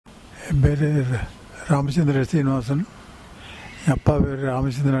என் பேர் ராமச்சந்திர ஸ்ரீனிவாசன். என் அப்பா பேர்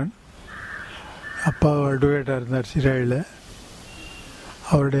ராமச்சந்திரன். அப்பா அட்வொகேட்டாக இருந்தார் சிராயில்.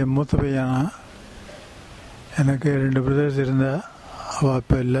 அவருடைய மூத்த பையனா. எனக்கு 2 பிரதர்ஸ் இருந்தா. அவள்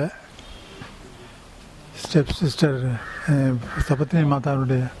அப்போ இல்லை. ஸ்டெப் சிஸ்டர் சபத்தினி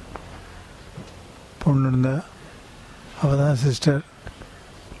மாதாவுடைய பொண்ணு இருந்தா. அவள் தான் சிஸ்டர்.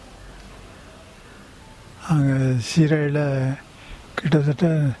 அங்கே சீராயில் கிட்டத்தட்ட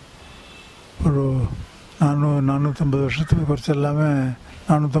ஒரு 450 வருஷத்துக்கு குறைச்சி எல்லாமே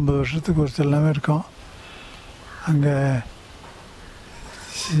 450 வருஷத்துக்கு குறைச்சி எல்லாமே இருக்கோம். அங்கே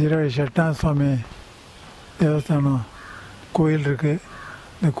சீராழி சட்டான சுவாமி தேவஸ்தானம் கோயில் இருக்குது.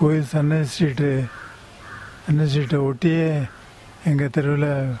 இந்த கோயில் சென்னை ஸ்ட்ரீட்டை ஒட்டியே எங்கள்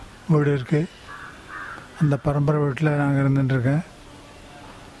தெருவில் வீடு இருக்குது. அந்த பரம்பரை வீட்டில் நாங்கள் இருந்துட்டுருக்கேன்.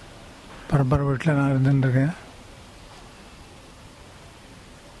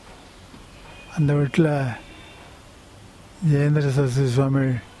 அந்த வீட்டில் ஜெயேந்திர சரஸ்வதி சுவாமி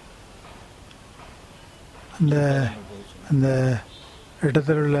அந்த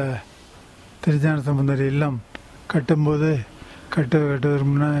இடத்துல திருஞான சம்பந்தர் இல்லம் கட்டுவதற்கு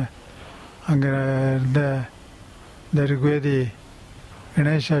முன்னே அங்கே இருந்த இந்த ரிக்வேதி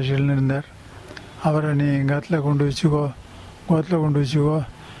கணேஷாஷில்னு இருந்தார். அவரை நீ எங்கள் கோத்தில் கொண்டு வச்சுக்கோ,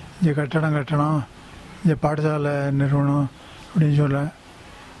 இங்கே கட்டடம் கட்டணும், இங்கே பாடசாலை நிறுவனம் அப்படின்னு சொல்ல.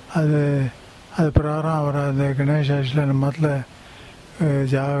 அது பிரகாரம் அவரை அந்த கணேஷாஷில் நம்ம மதத்தில்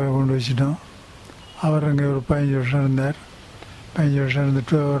ஜாக கொண்டு வச்சுட்டோம். அவர் அங்கே ஒரு 15 வருஷம் இருந்தார். 15 வருஷம்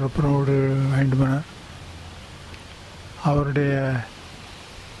இருந்துட்டு அவர் அப்புறம் வீடு வாங்கிட்டு போனார்.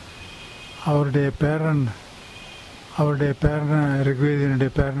 அவருடைய பேரனை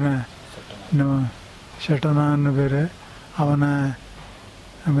ரிக்வேதியனுடைய பேரனை இன்னும் ஷட்டனான்னு பேர். அவனை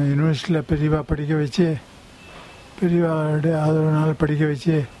நம்ம யூனிவர்சிட்டியில் பெரியவாடைய ஆதரவு நாள் படிக்க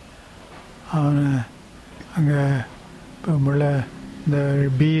வச்சு அவனை அங்கே இப்போ உள்ள இந்த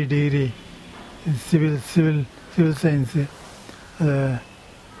பிஇ டிகிரி சிவில் சயின்ஸு அதை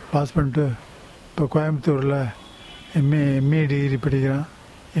பாஸ் பண்ணிட்டு இப்போ கோயம்புத்தூரில் எம்ஏ டிகிரி படிக்கிறான்.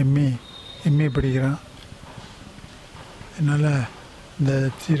 எம்ஏ படிக்கிறான். அதனால் இந்த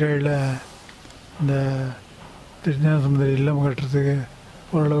சீராயில் இந்த திருஞான சம்பந்தர் இல்லம் கட்டுறதுக்கு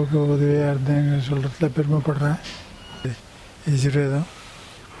ஓரளவுக்கு உதவியாக இருந்தேங்க சொல்கிறதுல பெருமைப்படுறேன்.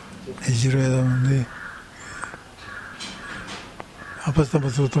 யஜுர்வேதம் வந்து அபஸ்தம்ப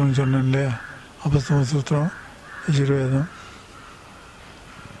சூத்திரம்னு சொன்னேன் இல்லையா? அபஸ்தம்ப சூத்திரம், யஜுர்வேதம்,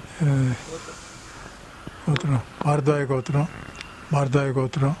 கோத்திரம், பாரத்வாய கோத்திரம்.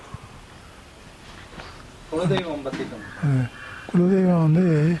 குலதெய்வம் வந்து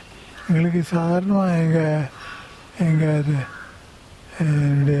எங்களுக்கு சாதாரணமாக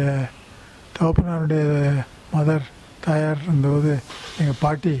என்னுடைய தகப்பனாருடைய மதர் தாயார் இருந்தபோது எங்கள்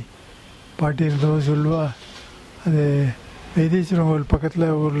பாட்டி இருந்தபோது சொல்லுவா, அது வைத்தீஸ்வரன் கோவில் பக்கத்தில்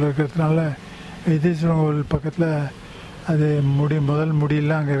ஊரில் இருக்கிறதுனால வைத்தீஸ்வரன் கோவில் பக்கத்தில் அது முதல்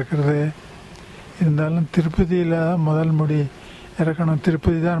முடியெல்லாம் அங்கே இருக்கிறது. இருந்தாலும் திருப்பதியில் முதல் முடி இறக்கணும்.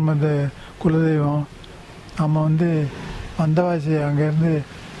 திருப்பதி தான் நம்ம இந்த குலதெய்வம். நம்ம வந்து வந்தவாசி அங்கேருந்து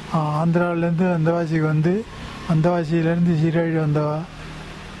ஆந்திராவிலேருந்து வந்தவாசிக்கு வந்து வந்தவாசியிலேருந்து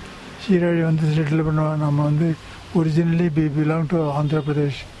சீராழி வந்து செட்டில் பண்ணுவா. நம்ம வந்து originally belong to Andhra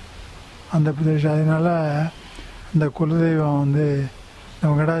Pradesh. அதனால் இந்த குலதெய்வம் வந்து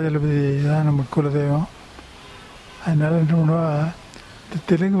நம்ம கடாஜலபதி தான் நமக்கு குலதெய்வம். அதனால் என்ன பண்ணுவா, இந்த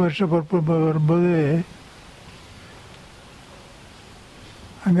தெலுங்கு வருஷ பொறுப்பு வரும்போது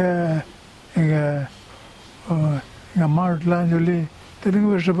அங்கே எங்கள் அம்மா வீட்டிலாம் சொல்லி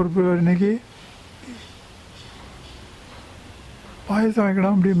தெலுங்கு வருஷ பொறுப்பு இன்னைக்கு பாயசம்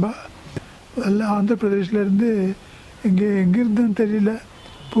வைக்கணும் அப்படின்பா. எல்லாம் ஆந்திர பிரதேஷ்லேருந்து எங்கேருந்துன்னு தெரியல,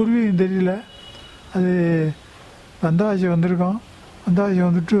 பூர்வீகம் தெரியல. அது வந்தவாசி வந்திருக்கோம். வந்தவாசி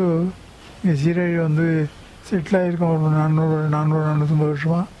வந்துட்டு இங்கே சீராழி வந்து செட்டில் ஆகிருக்கோம் ஒரு 450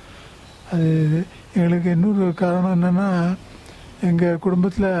 வருஷமாக. அது எங்களுக்கு இன்னொரு காரணம் என்னென்னா, எங்கள்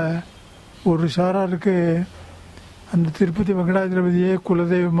குடும்பத்தில் ஒரு சாராருக்கு அந்த திருப்பதி வெங்கடாஜலபதியே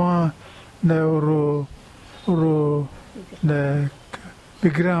குலதெய்வமாக இந்த ஒரு இந்த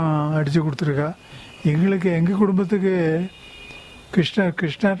விக்கிரகம் அடித்து கொடுத்துருக்கா. எங்கள் குடும்பத்துக்கு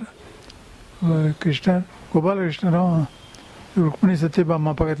கிருஷ்ணர் கோபாலகிருஷ்ணரும் ருக்மிணி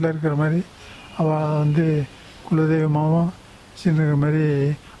சத்யபாமா பக்கத்தில் இருக்கிற மாதிரி அவள் வந்து குலதெய்வமாகவும் சின்ன மாதிரி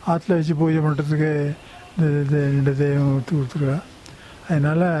ஆற்றுல வச்சு பூஜை பண்ணுறதுக்கு இந்த 2 தெய்வம் கொடுத்துருக்கா.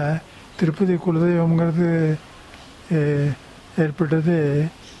 அதனால் திருப்பதி குலதெய்வங்கிறது ஏற்பட்டது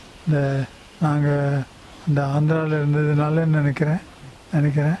நாங்கள் அந்த ஆந்திராவில் இருந்ததுனால நினைக்கிறேன்.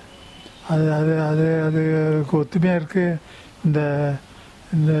 அதுக்கு ஒத்துமையாக இருக்குது.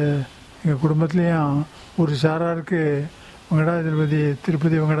 இந்த எங்கள் குடும்பத்துலேயும் ஒரு சாராருக்கு வெங்கடாஜலபதி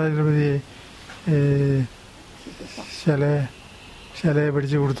திருப்பதி வெங்கடாஜலபதி சிலையை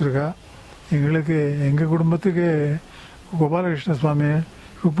படித்து கொடுத்துருக்கா. எங்களுக்கு எங்கள் குடும்பத்துக்கு கோபாலகிருஷ்ண சுவாமி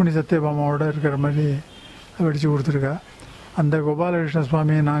ருக்மிணி சத்யபாமாவோட இருக்கிற மாதிரி படித்து கொடுத்துருக்கா. அந்த கோபாலகிருஷ்ண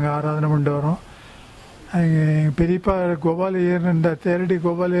சுவாமியை நாங்கள் ஆராதனை பண்ணிட்டு வரோம். எங்கள் பெரியப்பா கோபாலையர்னு இருந்தார், தேரடி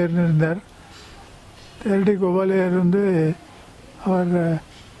கோபாலையர்னு இருந்தார். தேரடி கோபாலையர் வந்து அவர்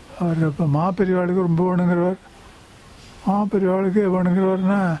இப்போ மாப்பெரியவாளுக்கு ரொம்ப வணங்குறவர். மாப்பெரியவாளுக்கு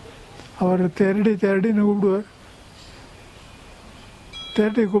வணங்குறவர்னா அவர் தேரடின்னு கூப்பிடுவார்.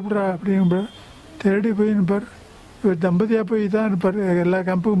 தேரடி கூப்பிட்றா அப்படிங்கிற தேரடி போய் நிற்பார். இவர் தம்பதியாக போய் தான் இருப்பார், எல்லா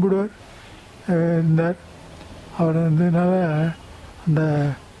கேம்புக்கும் கும்பிடுவார் இருந்தார். அவர் வந்ததுனால அந்த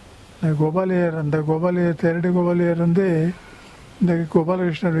கோபாலையர் தேரடி கோபாலையர் வந்து இந்த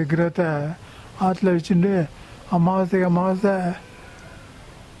கோபாலகிருஷ்ணர் விக்கிரகத்தை ஆற்றுல வச்சுட்டு அமாவாசை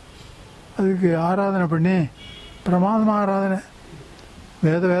அதுக்கு ஆராதனை பண்ணி பிரமாதமாக ஆராதனை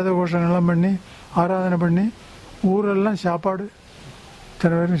வேத கோஷங்கள்லாம் பண்ணி ஆராதனை பண்ணி ஊரெல்லாம் சாப்பாடு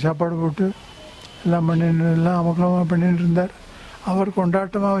இத்தனை பேருக்கு சாப்பாடு போட்டு எல்லாம் எல்லாம் அமக்கலமாக பண்ணிட்டு இருந்தார். அவர்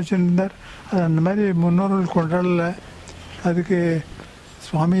கொண்டாட்டமாக வச்சுருந்தார். அது அந்த மாதிரி முன்னோர்கள் கொண்டாடலை. அதுக்கு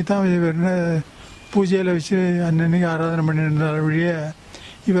சுவாமி தான் பூஜையில் வச்சு அன்னன்னைக்கு ஆராதனை பண்ணிட்டு இருந்தார் வழியே.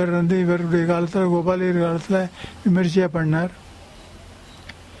 இவர் வந்து இவருடைய காலத்தில் கோபாலையர் காலத்தில் விமர்சையாக பண்ணார்.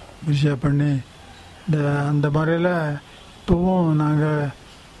 விமர்சையாக பண்ணி அந்த முறையில் இப்போவும் நாங்கள்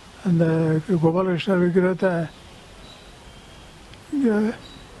அந்த கோபாலகிருஷ்ணர் விக்கிரகத்தை இங்கே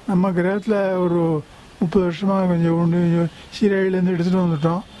நம்ம கிரகத்தில் ஒரு 30 வருஷமாக கொஞ்சம் சீரழிலேருந்து எடுத்துகிட்டு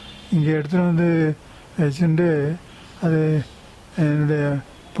வந்துட்டோம். இங்கே எடுத்துகிட்டு வந்து வச்சுட்டு அது என்னுடைய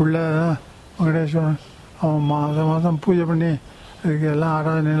பிள்ளை தான் வெங்கடேஸ்வரன் அவன் மாதம் பூஜை பண்ணி அதுக்கு எல்லாம்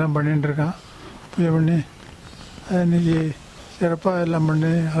ஆராதனையெல்லாம் பண்ணிட்டுருக்கான். பூஜை பண்ணி அது இன்றைக்கி சிறப்பாக எல்லாம்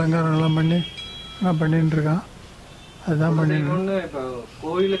பண்ணி அலங்காரம்லாம் பண்ணி எல்லாம் பண்ணிட்டுருக்கான். அதுதான் பண்ணிட்டு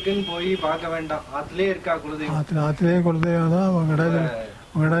கோயிலுக்குன்னு போய் பார்க்க வேண்டாம், ஆற்றுலேயே குலதெய்வம் தான்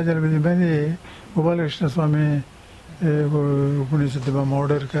வெங்கடாஜலபதி மாதிரி கோபாலகிருஷ்ண சுவாமி ருக்மிணி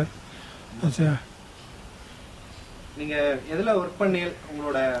சத்யபாமாவோட இருக்கார்.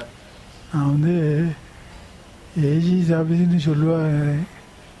 நான் வந்து ஏஜிஸ் ஆஃபீஸ்ன்னு சொல்லுவாங்க.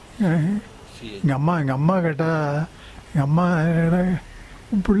 எங்கள் அம்மா கேட்டால் எங்கள் அம்மா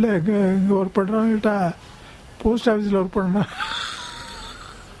உன் பிள்ளை எங்கே ஒர்க் பண்ணுறான்னு கேட்டால் போஸ்ட் ஆஃபீஸில் ஒர்க் பண்ணுறான்.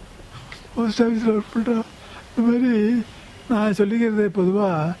 இந்த மாதிரி நான் சொல்லிக்கிறது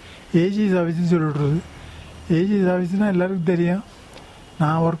பொதுவாக ஏஜிஸ் ஆஃபீஸ்ன்னு சொல்லிடுறது. ஏஜிஸ் ஆஃபீஸ்னால் எல்லாருக்கும் தெரியும்.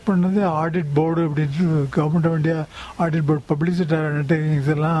 நான் ஒர்க் பண்ணது ஆடிட் போர்டு அப்படின்ட்டு government of India audit board public sector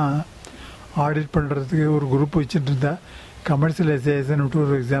undertakings எல்லாம் ஆடிட் பண்ணுறதுக்கு ஒரு குரூப் வச்சுட்டு இருந்தேன். கமர்ஷியல் எஸ்ஏஎஸ்ன்னு விட்டு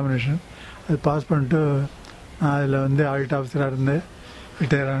ஒரு எக்ஸாமினேஷன் அது பாஸ் பண்ணிட்டு நான் அதில் வந்து ஆடிட் ஆஃபீஸராக இருந்தேன்.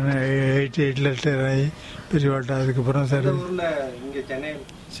 ரிட்டையர் ஆனேன். 88 ரிட்டையர் ஆகி பெரியவாட்டா. அதுக்கப்புறம் சார்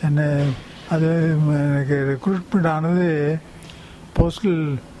சென்னை அது எனக்கு ரெக்ரூட்மெண்ட் ஆனது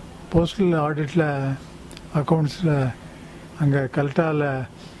போஸ்டல் ஆடிட்டில் அக்கௌண்ட்ஸில் அங்கே கல்ட்டாவில்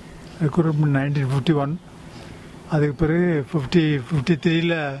ரெக்ரூட்மெண்ட் 1951. அதுக்கு பிறகு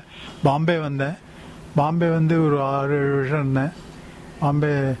 53ல் பாம்பே வந்தேன். பாம்பே வந்து ஒரு 6-7 வருஷம் இருந்தேன்.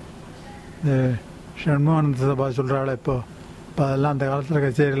 பாம்பே இந்த ஷண்முகானந்த சபா சொல்கிறாள் இப்போ அதெல்லாம் அந்த காலத்தில்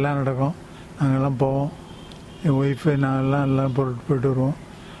கச்சேரிலாம் நடக்கும். நாங்கள்லாம் போவோம். என் ஒய்ஃபு நாங்கள்லாம் எல்லாம் போயிட்டு வருவோம்.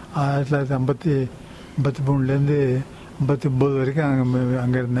 1953லேருந்து 59 வரைக்கும்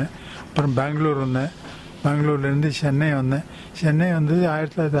அங்கே இருந்தேன். அப்புறம் பெங்களூர் வந்தேன். பெங்களூர்லேருந்து சென்னை வந்தேன். சென்னை வந்தது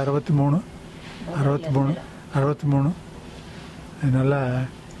 1963. அதனால்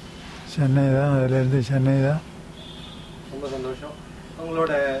சென்னை தான். அதிலேருந்து சென்னை தான். ரொம்ப சந்தோஷம்.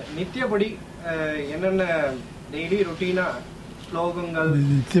 உங்களோட நித்தியப்படி என்னென்ன டெய்லி ரொட்டீனா ஸ்லோகங்கள்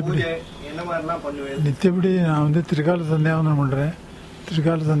என்ன மாதிரிலாம் பண்ணுவேன்? நித்தியப்படி நான் வந்து திரிகால சந்தியாவந்தனம் பண்ணுறேன்.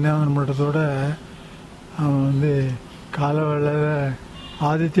 திரிகால சந்தியாவந்தனம் பண்ணுறதோட அவன் வந்து கால வேளையில்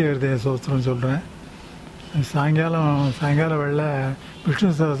ஆதித்ய ஹிருதய சோஸ்திரம் சொல்கிறேன். சாயங்கால வேளை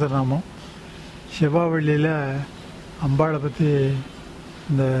விஷ்ணு சகஸ்ரநாமம். செவ்வாவெள்ளியில் அம்பாளை பற்றி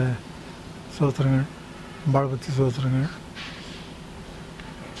இந்த சோஸ்திரங்கள், அம்பாளை பற்றி சோஸ்திரங்கள்.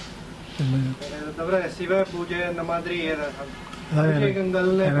 தவிர சிவ பூஜை அந்த மாதிரி எனக்கு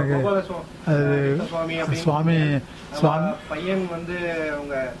அது சுவாமி பையன் வந்து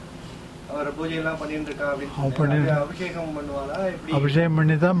அவங்க பூஜையெல்லாம் பண்ணிட்டு அபிஷேகம் பண்ணுவாங்க. அபிஷேகம்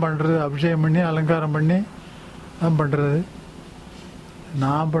பண்ணி தான் பண்ணுறது. அபிஷேகம் பண்ணி அலங்காரம் பண்ணி தான் பண்ணுறது.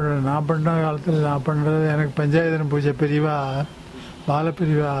 நான் பண்ண காலத்தில் நான் பண்ணுறது எனக்கு பஞ்சாயத்தன பூஜை பிரிவா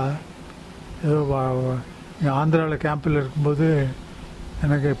பாலப்பிரிவா ஏதோ ஆந்திராவில் கேம்பில் இருக்கும்போது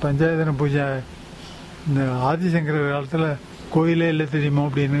எனக்கு பஞ்சாயத்தன பூஜை இந்த ஆதிசங்கர காலத்தில் கோயிலே இல்லை தெரியுமா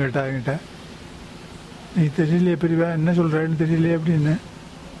அப்படின்னு கேட்டாங்கிட்ட. நீ தெரியலையே பெரியவா, என்ன சொல்கிறேன்னு தெரியலையே அப்படின்னு.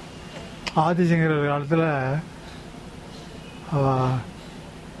 ஆதிசங்கரர் காலத்தில்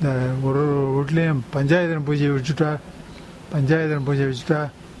இந்த ஒரு வீட்லேயும் பஞ்சாயத்தன பூஜையை வச்சுட்டா.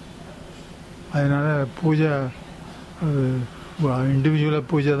 அதனால் பூஜை இண்டிவிஜுவலாக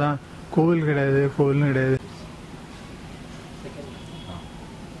பூஜை தான், கோவிலும் கிடையாது.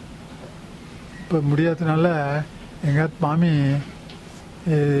 இப்போ முடியாததுனால எங்கள் மாமி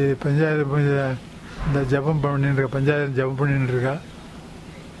பஞ்சாயத்து பூஜை இந்த ஜபம் பண்ணிட்டுருக்கா, பஞ்சாயத்து ஜபம் பண்ணிட்டுருக்கா.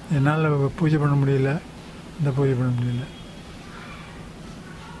 என்னால் பூஜை பண்ண முடியல, இந்த பூஜை பண்ண முடியல.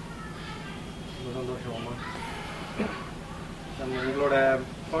 உங்களோட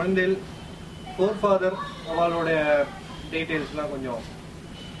குழந்தைகள் ஃபோர்ஃபாதர் அவளுடைய டீட்டெயில்ஸ்லாம் கொஞ்சம்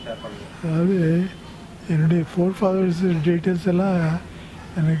ஷேர் பண்ணுங்க. அதாவது என்னுடைய ஃபோர்ஃபாதர்ஸ் டீட்டெயில்ஸ் எல்லாம்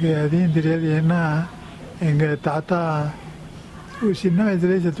எனக்கு அதையும் தெரியாது. ஏன்னா எங்கள் தாத்தா சின்ன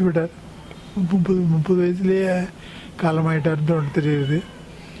வயசுலேயே செத்து விட்டார். 30 வயசுலேயே காலமாயிட்டார்னு ஒன்று தெரியுது.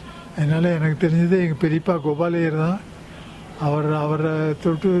 அதனால் எனக்கு தெரிஞ்சது எங்கள் பெரியப்பா கோபாலையர் தான். அவரை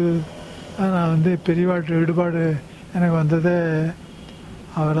தொட்டு நான் வந்து பெரியவாட்டு ஈடுபாடு எனக்கு வந்ததே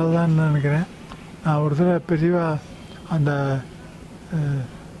அவரால் தான் நினைக்கிறேன். நான் ஒரு தடவை பெரியவா அந்த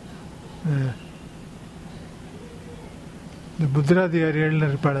இந்த முத்திராதிகாரிகள்னு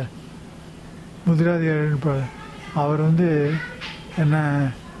இருப்பாள், அவர் வந்து என்னை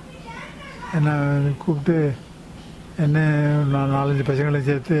கூப்பிட்டு என்ன 4-5 பசங்களை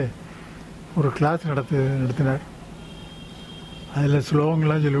சேர்த்து ஒரு கிளாஸ் நடத்தினார். அதில்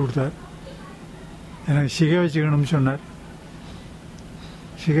ஸ்லோகங்கள்லாம் சொல்லி கொடுத்தார். எனக்கு சிகை வச்சுக்கணும்னு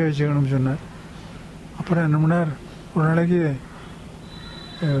சொன்னார். அப்புறம் என்ன பண்ணார், ஒரு நாளைக்கு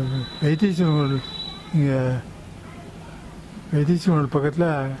வைத்தீஸ்வரன் பக்கத்தில்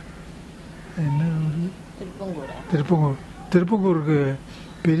என்ன திருப்பங்கூருக்கு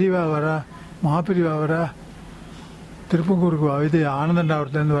பெரியவா வரா, மாப்பிரிவா வரா, திருப்பங்கூருக்கு இது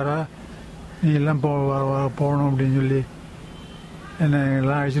ஆனந்தண்டாவரத்துலேருந்து வரா, நீ எல்லாம் போகணும் அப்படின்னு சொல்லி என்னை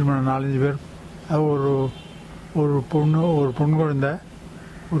எல்லாம் அழைச்சிட்டு போன 4-5 பேர். அது ஒரு பொண்ணு குழந்தை,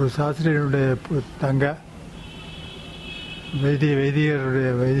 ஒரு சாஸ்திரியனுடைய தங்க,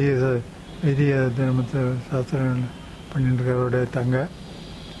 வைதிக தர்மத்தை சாஸ்திரம் பண்ணிட்டு இருக்கிறவருடைய தங்க.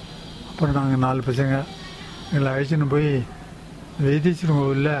 அப்புறம் நாங்கள் 4 பசங்க எங்களை அழைச்சின்னு போய் வைத்தீஸ்வரன்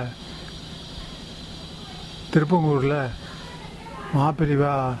கோவிலில் திருப்பங்கூரில்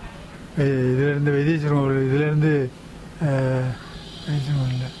மாப்பிரிவா இதிலேருந்து வைத்தீஸ்வரன் கோவில் இதுலேருந்து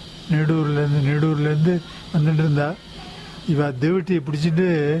நெடூர்லேருந்து வந்துட்டு இருந்தா. இவ தேவட்டியை பிடிச்சிட்டு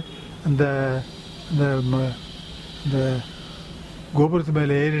அந்த இந்த கோபுரத்து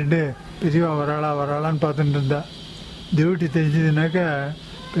மேலே ஏறிட்டு பெரியவா வராளான்னு பார்த்துட்டு இருந்தா. தேவட்டி தெரிஞ்சதுனாக்கா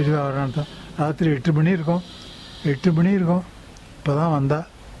பெரியவா வரான்னு தான். ராத்திரி 8 மணி இருக்கும். இப்போ தான் வந்த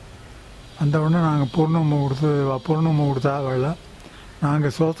உடனே நாங்கள் பூர்ணமம் கொடுத்தா அவள்.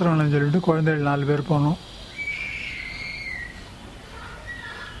 நாங்கள் சோத்திரம்னு சொல்லிட்டு குழந்தைகள் 4 பேர் போனோம்.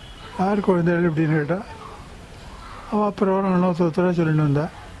 யார் குழந்தைகள் அப்படின்னு கேட்டால் அவள் அப்புறம் நல்லா சோத்திரம் சொல்லிட்டு வந்தா.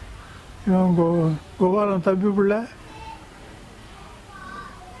 இவன் கோபாலம் தம்பி பிள்ளை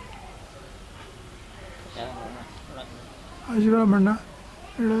சிவராமண்ணா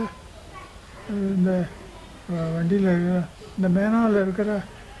இந்த வண்டியில் இந்த மேனாவில் இருக்கிற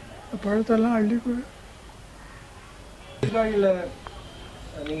பழத்தெல்லாம் அள்ளி சீர்காழியில்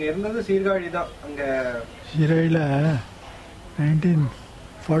நீங்கள் இருந்தது சீர்காழி தான். அங்கே சீர்காழியில்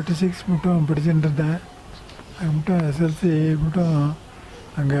 1946 மட்டும் படிச்சுட்டு இருந்தேன். அது மட்டும் எஸ்எல்சி மட்டும்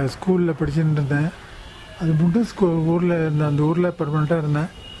அங்கே ஸ்கூலில் படிச்சுட்டு இருந்தேன். அது மட்டும் ஊரில் இருந்தேன், அந்த ஊரில் பர்மனெண்ட்டாக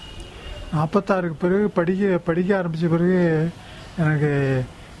இருந்தேன். 46க்கு பிறகு படிக்க ஆரம்பித்த பிறகு எனக்கு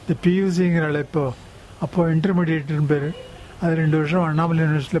இந்த பியூசிங்கிற அழைப்போ அப்போது இன்டர்மீடியேட்டுன்னு பேர். அது 2 வருஷம் அண்ணாமலை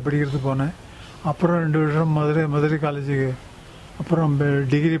யூனிவர்சிட்டியில் படிக்கிறதுக்கு போனேன். அப்புறம் 2 வருஷம் மதுரை காலேஜுக்கு அப்புறம்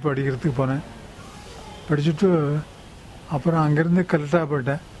டிகிரி படிக்கிறதுக்கு போனேன். படிச்சுட்டு அப்புறம் அங்கேருந்து கல்கட்டா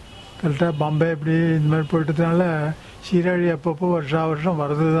போயிட்டேன். கல்கட்டா பாம்பே இப்படி இந்த மாதிரி போயிட்டதுனால சீராழி அப்பப்போ வருஷம்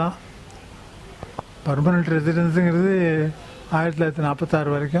வர்றது தான். பர்மனெண்ட் ரெசிடென்ஸுங்கிறது 1946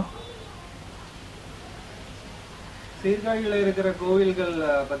 வரைக்கும். சீர்காழியில் இருக்கிற கோவில்கள்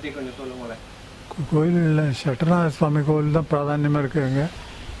பற்றி கொஞ்சம் சொல்லுங்களேன். கோயில்களில் சட்டநாத சுவாமி கோவில் தான் பிராதான்யமாக இருக்குதுங்க.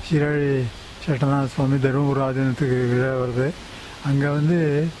 சீராழி சட்டநாத சுவாமி தருமபுரம் ஆதீனத்துக்கு கீழே வருது. அங்கே வந்து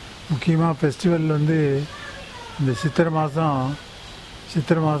முக்கியமாக ஃபெஸ்டிவல் வந்து இந்த சித்திரை மாதம்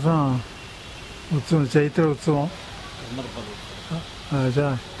உற்சவம், சைத்திர உற்சவம்,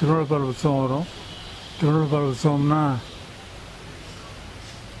 திருவள்ளுவர் உற்சவம் வரும். திருவள்ளுவர் உற்சவம்னா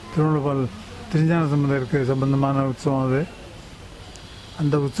திருவள்ளுவர் திருஞான சம்பந்தமான உற்சவம் அது.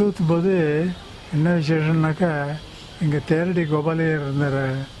 அந்த உற்சவத்து போது என்ன விசேஷம்னாக்கா இங்கே தேரடி கோபாலையர் இருந்தார்.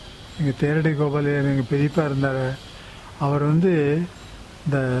 இங்கே தேரடி கோபாலையர் எங்கள் பெரியப்பா இருந்தார். அவர் வந்து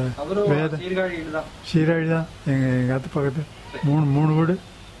இந்த வேத சீர்காழி தான். எங்கள் அத்து பக்கத்து மூணு வீடு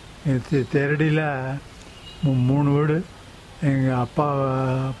தேரடியில் 3 வீடு. எங்கள் அப்பா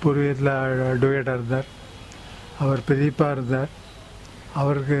பூர்வீகத்தில் அட்வொகேட்டாக இருந்தார். அவர் பெரியப்பா இருந்தார்.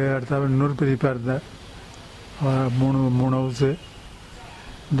 அவருக்கு அடுத்த இன்னொரு பெரியப்பா இருந்தார். மூணு ஹவுஸு.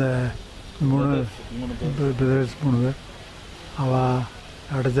 இந்த 3 பிரதர்ஸ் 3 பேர். அவள்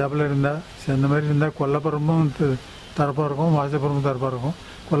அடைச்சாப்பில் இருந்தால் சேர்ந்த மாதிரி இருந்தால் கொல்லப்புறமும் தரப்பாக இருக்கும், வாசப்புறமும் தரப்பாக இருக்கும்.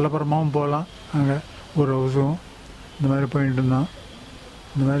 கொல்லப்புறமாகவும் போகலாம். அங்கே ஒரு ஹவுஸும் இந்த மாதிரி போயிட்டு இருந்தோம்.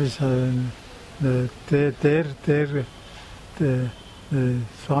 இந்த மாதிரி இந்த தேர்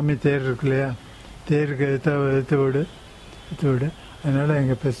சுவாமி தேர் இருக்கு இல்லையா, தேருக்கு எடுத்த வீடு. அதனால்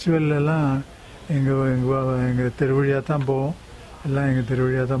எங்கள் ஃபெஸ்டிவல்லாம் எங்கள் தெருவழியாக தான் போவோம். எல்லாம் எங்கள்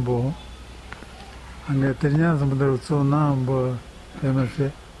தெருவழியாக தான் போவோம். அங்கே திருஞான சம்பந்தர் உற்சவம் தான் ரொம்ப ஃபேமஸ்ஸு.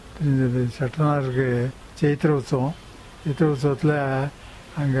 தெரிஞ்சது சட்டநாதருக்கு சைத்திர உற்சவத்தில்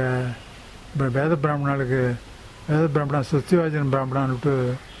அங்கே வேத பிராமணா சுஸ்திவாஜன் பிராமணான்ட்டு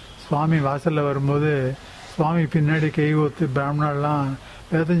சுவாமி வாசலில் வரும்போது சுவாமி பின்னாடி கை கோத்து பிராமணாலாம்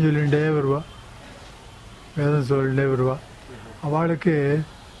வேதம் சொல்லிகிட்டே வருவா. அவளுக்கு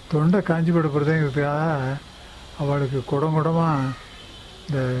தொண்டை காஞ்சி படுறதுங்கிறதுக்காக அவளுக்கு குடமாக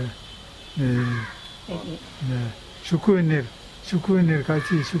இந்த சுக்கு வெந்நீர்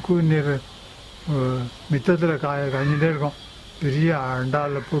காய்ச்சி சுக்கு வெந்நீர் மித்தத்தில் காய்ஞ்சிட்டே இருக்கும். பெரிய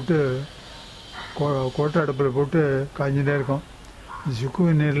அண்டாவில் போட்டு கோட்டை அடுப்பில் போட்டு காய்ஞ்சிட்டே இருக்கும். இந்த சுக்கு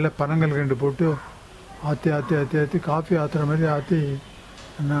வெந்நீரில் பனங்கல் 2 போட்டு ஆற்றி காஃபி ஆற்றுற மாதிரி ஆற்றி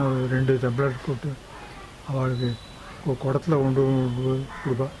என்ன 2 டம்ளர் போட்டு அவளுக்கு குடத்தில் கொண்டு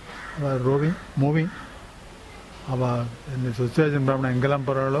கொடுப்பா. அவள் மூவிங் அவள் இந்த சுஸ்திவாஜன் பிராமணன் எங்கெல்லாம்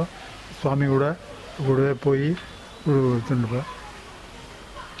போகிறாளோ சுவாமி கூடவே போய் கொடுத்துருப்பா.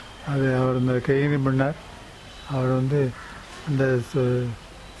 அது அவர் இந்த கைங்கரியம் பண்ணார். அவர் வந்து இந்த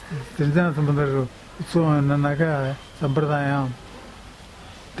திருஞான சம்பந்தர் உற்சவம் என்னன்னாக்கா சம்பிரதாயம்.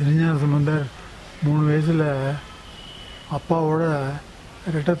 திருஞான சம்பந்தர் 3 வயசில் அப்பாவோட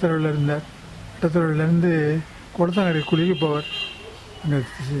ரெட்டத்தரவில் இருந்தார். ரெட்டத்தரவிலேருந்து குளத்தங்கரை குளிக்க போவார். அங்கே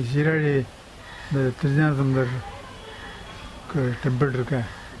சீராழி இந்த திருஞான சம்பந்தர் டெம்பிள் இருக்கேன்.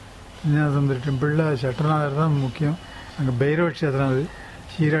 திருஞான சம்பந்தர் டெம்பிளில் சட்டநாதர் தான் முக்கியம். அங்கே பைரவ க்ஷேத்திரம். அது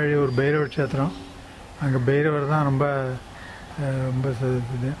சீராழி ஒரு பைரவ க்ஷேத்திரம். அங்கே பைரவர் தான் ரொம்ப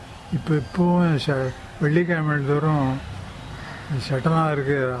இது. இப்போவும் வெள்ளிக்கிழமை தோறும்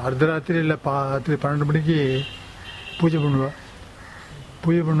சட்டநாதருக்கு அர்த்தராத்திரியில் ராத்திரி 12 மணிக்கு பூஜை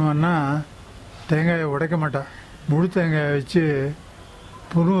பண்ணுவான்னா தேங்காயை உடைக்க மாட்டா. முழு தேங்காயை வச்சு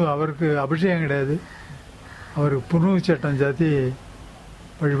அவருக்கு அபிஷேகம் கிடையாது. அவருக்கு புனு சட்டம் சாத்தி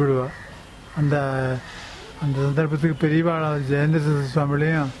வழிபடுவா. அந்த சந்தர்ப்பத்துக்கு பெரியவாள் ஜெயேந்திர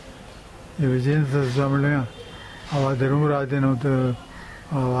சுவாமிலையும் விஜயேந்திர சுவாமிலையும் அவள் தருமபுராதீனத்தை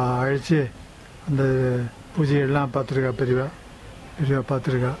அழைச்சி அந்த பூஜையெல்லாம் பார்த்துருக்கா. பெரியவா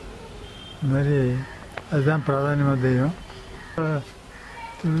பார்த்துருக்கா. இந்த மாதிரி அதுதான் பிராதானியமாக தெய்வம்.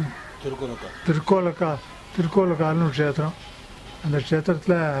 திருக்கோலக்கால்னு ஒரு க்ஷேத்திரம். அந்த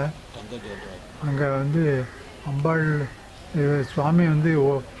க்ஷேத்திரத்தில் அங்கே வந்து அம்பாள் சுவாமி வந்து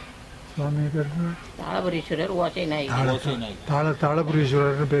சுவாமி பேர் தாளபுரீஸ்வரர்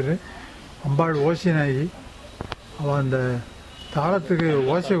தாளபுரீஸ்வரர்னு பேர். அம்பாள் ஓசை நாயகி. அவள் அந்த தாளத்துக்கு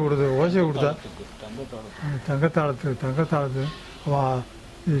ஓசை கொடுத்தா. தங்கத்தாளத்துக்கு அவள்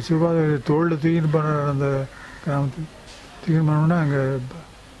சிவபாத தோளில் தூக்கிட்டு போன அந்த கிராமத்துக்கு தூக்கிட்டு போனோம்னா அங்கே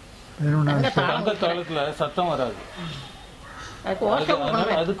சத்தம் வராது.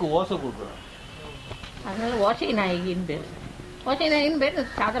 அதுக்கு ஓசை கொடுக்குறோம். அதனால ஓசை நாயகின்னு பேர்.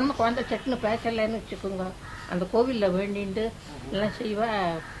 சாதாரணமாக குழந்தை சட்டுன்னு பேசலைன்னு வச்சுக்கோங்க. அந்த கோவிலில் வேண்டிட்டு எல்லாம் செய்வா.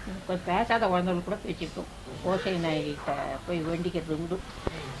 பேசாத குழந்தைகள் கூட பேசிட்டோம். ஓசை நாயகிட்ட போய் வேண்டிக்கிறது உண்டு.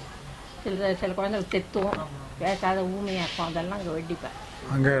 சில குழந்தைகள் தெத்தும், பேசாத ஊமையாக்கும். அதெல்லாம் அங்கே வேண்டிப்பேன்.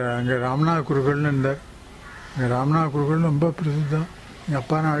 அங்கே ராமநாத குருக்கள்னு இருந்தார். அங்கே ராமநாத குருக்கள் ரொம்ப பிரசித்தம். எங்கள்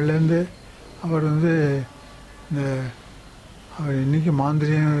அப்பா நாள்லேருந்து அவர் வந்து அவர் இன்றைக்கி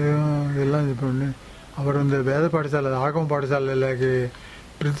மாந்திரியம் இதெல்லாம் இது பண்ணி அவர் வந்து வேத பாடசாலை ஆகம பாடசாலைக்கு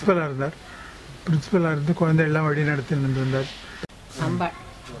பிரின்சிபலாக இருந்து குழந்தைகள்லாம் வழி நடத்தின்னு இருந்தார்.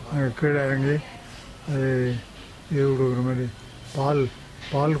 அங்கே கீழே இறங்கி அது இது கொடுக்குற மாதிரி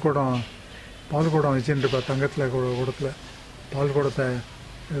பால் குடம் வச்சுருப்பா. தங்கத்தில் குடத்தில் பால் குடத்தை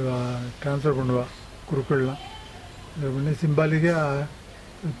ட்ரான்ஸ்ஃபர் பண்ணுவா குருக்கள்லாம். இது பண்ணி சிம்பாலிக்காக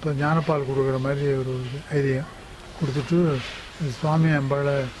இப்போ ஞானப்பால் கொடுக்குற மாதிரி ஒரு ஐதீகம் கொடுத்துட்டு சுவாமி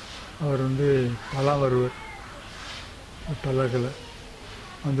அம்பாளை அவர் வந்து பலம் வருவார். பல்லக்கில்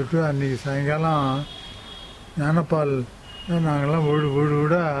வந்துட்டு அன்றைக்கி சாயங்காலம் ஞானப்பால் நாங்கள்லாம் வீடு வீடு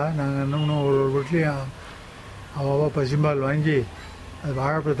வீடாக நாங்கள் என்ன பண்ணுவோம், ஒரு ஒரு வீட்லேயும் அவ்வளோவா பசும்பால் வாங்கி அது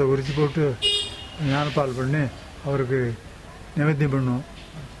வாழைப்பழத்தை உரித்து போட்டு ஞானப்பால் பண்ணி அவருக்கு நைவேத்தியம் பண்ணுவோம்.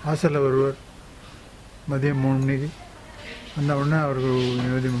 வாசலில் வருவார் மதியம் 3 மணிக்கு வந்த உடனே அவருக்கு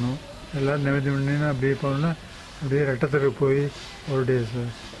நைவேத்தியம் பண்ணுவோம். எல்லோரும் நைவேத்தியம் பண்ணினா அப்படியே போனோன்னா அப்படியே ரெட்டத்தருக்கு போய் அவருடைய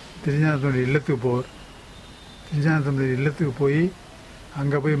திருஞானத்தனுடைய இல்லத்துக்கு போவார். திருஞானத்தனுடைய இல்லத்துக்கு போய்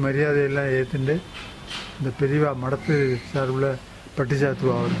அங்கே போய் மரியாதையெல்லாம் ஏற்றுண்டு இந்த பெரியவா மடத்து சார்பில் பட்டி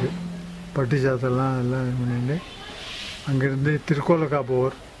சாத்துவா அவருக்கு பட்டி சாத்தெல்லாம் எல்லாம் இது பண்ணிட்டு அங்கேருந்து திருக்கோலக்கா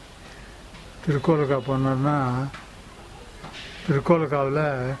போவார். திருக்கோலக்கா போனார்னா திருக்கோலக்காவில்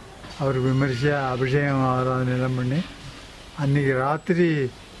அவருக்கு விமர்சையாக அபிஷேகம் ஆராதனை எல்லாம் பண்ணி அன்றைக்கி ராத்திரி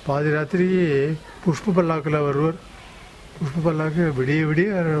பாதி ராத்திரிக்கு புஷ்ப பல்லாக்கில் வருவார். புஷ்ப பல்லாக்கு விடிய விடிய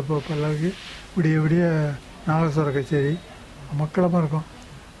பல்லாக்கு விடிய விடிய நாகஸ்வர கச்சேரி மக்களமாக இருக்கும்.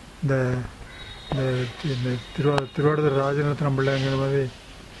 இந்த இந்த திருவாரூர் ராஜரத்னம் பிள்ளைங்கிற மாதிரி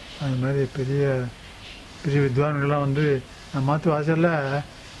அது மாதிரி பெரிய பெரிய வித்வான்கள்லாம் வந்து நம்ம மாற்று வாசலில்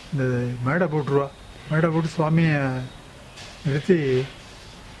இந்த மேடை போட்டுருவா. மேடை போட்டு சுவாமியை நிறுத்தி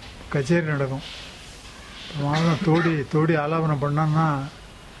கச்சேரி நடக்கும். மாதம் தோடி ஆலாபனம் பண்ணோன்னா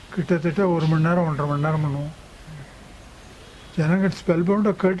கிட்டத்தட்ட 1 மணி நேரம் 1.5 மணி நேரம் பண்ணுவோம். ஜனங்க ஸ்பெல்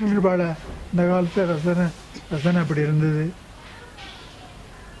பவுண்டை கேட்டுருப்பாள். இந்த காலத்தில் ரசனை அப்படி இருந்தது.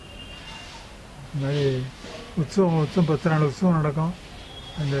 இந்த மாதிரி உற்சவம் 10 நாள் உற்சவம் நடக்கும்.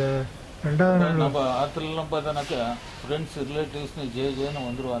 அந்த 2வது நாள் நம்ம ஆற்றுலாம் பார்த்தானாக்கா ஃப்ரெண்ட்ஸ் ரிலேட்டிவ்ஸ்னு ஜேன்னு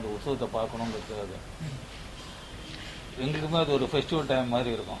வந்துடுவோம் அந்த உற்சவத்தை பார்க்கணுங்கிறதுக்காக. எங்களுக்குமே அது ஒரு ஃபெஸ்டிவல் டைம்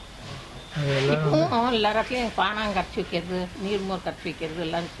மாதிரி இருக்கும். இப்பவும் எல்லாத்துலேயும் பானம் கரைச்சி வைக்கிறது, நீர்மோர் கரைச்சி வைக்கிறது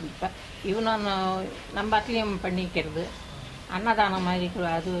எல்லாம் செஞ்சுப்பேன். இவனும் நம்ம ஆத்துலேயும் பண்ணிக்கிறது, அன்னதானம் மாதிரி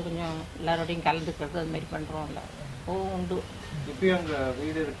அது கொஞ்சம் எல்லாரோடையும் கலந்துக்கிறது அது மாதிரி பண்ணுறோம்ல. உண்டு. இப்பயும் அங்கே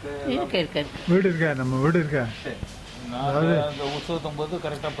வீடு இருக்கு. வீடு இருக்கா? நம்ம வீடு இருக்கா? அதாவது அந்த உற்சவத்தும் போது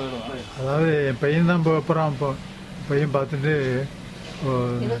கரெக்டாக போயிடுவோம். அதாவது என் பையன் தான் போகிறான். இப்போ பையன் பார்த்துட்டு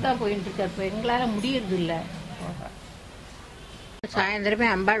இதுதான் போயிட்டு இருக்காரு. இப்போ எங்களால் முடியறது இல்லை. சாயந்தரமே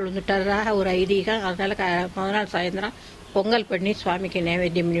அம்பாள் விழுந்துட்டதாக ஒரு ஐதீகம். அதனால் முதல் நாள் சாயந்தரம் பொங்கல் பண்ணி சுவாமிக்கு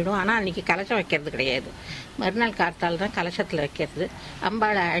நைவேத்தியம் பண்ணிவிடும். ஆனால் அன்றைக்கி கலசம் வைக்கிறது கிடையாது. மறுநாள் கார்த்தால் தான் கலசத்தில் வைக்கிறது.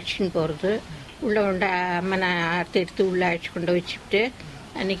 அம்பாளை அழைச்சின்னு போகிறது, உள்ளே கொண்டு அம்மனை எடுத்து உள்ளே அழைச்சி கொண்டு வச்சுக்கிட்டு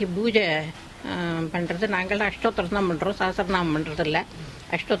அன்றைக்கி பூஜை பண்ணுறது. நாங்கள்லாம் அஷ்டோத்திரம் தான் பண்ணுறோம், சஹஸ்ரநாமம் பண்ணுறதில்ல,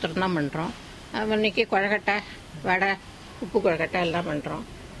 அஷ்டோத்திரம் தான் பண்ணுறோம். அன்றைக்கி கொழக்கட்டை, வடை, உப்பு கொழக்கட்டை எல்லாம் பண்ணுறோம்.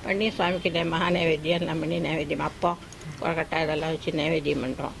 பண்ணி சுவாமிக்கு மகா நைவேத்தியம் எல்லாம் பண்ணி நைவேத்தியம் அப்பம் கொழக்கட்டை இதெல்லாம் வச்சு நைவேத்தியம்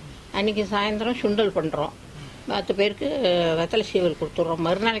பண்ணுறோம். அன்றைக்கி சாயந்தரம் சுண்டல் பண்ணுறோம். 10 பேருக்கு வெத்தலை சீவல் கொடுத்துட்றோம்.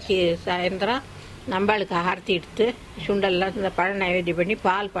 மறுநாளைக்கு சாயந்தரம் நம்பாளுக்கு ஆரத்தி எடுத்து சுண்டல்லாம் இந்த பழம் நைவேத்தியம் பண்ணி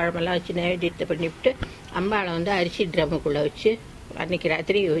பால் பழமெல்லாம் வச்சு நைவேத்தியத்தை பண்ணிவிட்டு அம்பாளை வந்து அரிசி ட்ரம்முக்குள்ளே வச்சு அன்றைக்கி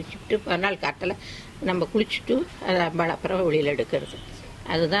ராத்திரி வச்சுட்டு மறுநாள் காட்டில் நம்ம குளிச்சுட்டு அதை அம்பாளை அப்புறம் வெளியில் எடுக்கிறது.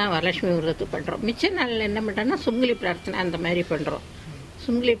 அதுதான் வரலட்சுமி விரதத்துக்கு பண்ணுறோம். மிச்ச நாளில் என்ன பண்ணுறோன்னா சுங்குலி பிரார்த்தனை அந்த மாதிரி பண்ணுறோம்.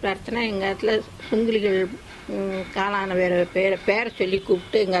 சுங்குலி பிரார்த்தனை எங்கள் இடத்துல சுங்குலிகள் காலான பேரை சொல்லி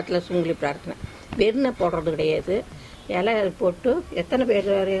கூப்பிட்டு எங்கள் இடத்துல சுங்குலி பிரார்த்தனை வெறுனை போடுறது கிடையாது. இலை போட்டு எத்தனை பேர்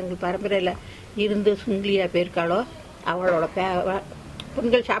எங்கள் பரம்பரையில் இருந்து சுங்குலியாக பேருக்காளோ அவளோட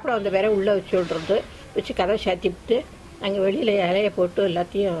பெண்கள் சாப்பிட வந்த பேரை உள்ளே வச்சு விட்றது, வச்சு கதவை சாத்திவிட்டு அங்கே வெளியில் இலையை போட்டு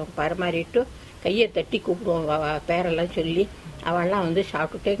எல்லாத்தையும் பரிமாறிட்டு கையை தட்டி கூப்பிடுவோம். பேரெல்லாம் சொல்லி அவள்லாம் வந்து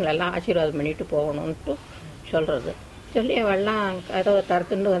சாப்பிட்டுட்டு எங்களெல்லாம் ஆசீர்வாதம் பண்ணிட்டு போகணுன்ட்டு சொல்கிறது. சொல்லி அவள்லாம் கதவை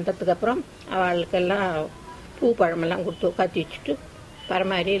திறத்துன்னு வந்ததுக்கப்புறம் அவளுக்கெல்லாம் பூ பழமெல்லாம் கொடுத்து உட்காத்தி வச்சுட்டு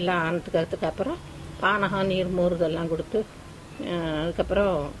பரிமாறி எல்லாம் ஆனதுக்கப்புறம் பானகம் நீர்மோர் இதெல்லாம் கொடுத்து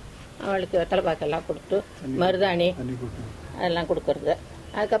அதுக்கப்புறம் அவளுக்கு வெத்தலை பாக்கெல்லாம் கொடுத்து மருதாணி அதெல்லாம் கொடுக்கறது.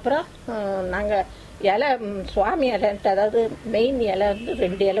 அதுக்கப்புறம் நாங்கள் இலை சுவாமி இலைன்ட்டு அதாவது மெயின் இலை வந்து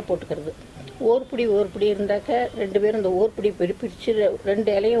 2 இலை போட்டுக்கிறது. ஓர்பிடி இருந்தாக்க 2 பேரும் இந்த ஓர்பிடி பிரித்து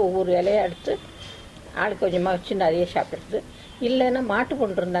 2 இலையும் ஒவ்வொரு இலையை எடுத்து ஆளுக்கு கொஞ்சமாக வச்சு நிறைய சாப்பிட்றது. இல்லைன்னா மாட்டு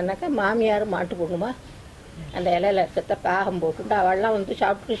பொண்ணு இருந்தானாக்கா மாமியார் மாட்டு பொண்ணுமா அந்த இலையில இருக்கிறத பாகம் போட்டுட்டு அவள்லாம் வந்து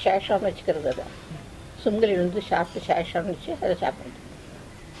சாப்பிட்டு சேஷம் வச்சுக்கிறது. அதை சுங்கலி வந்து சாப்பிட்டு சேஷம் வச்சு அதை சாப்பிட்றது.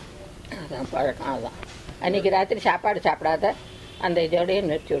 அதான் பழக்கம். அதுதான் அன்றைக்கி ராத்திரி சாப்பாடு சாப்பிடாத அந்த இதோடையே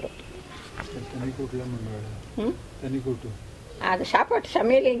நிறுத்தி விடும். அது சாப்பாட்டு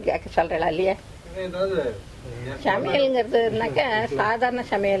சமையலையும் கேட்க சொல்கிறா இல்லையா? சமையலுங்கிறதுனாக்கா சாதாரண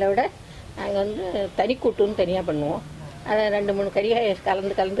சமையலை விட நாங்கள் வந்து தனி கூட்டுன்னு தனியாக பண்ணுவோம். அதை 2-3 கறியை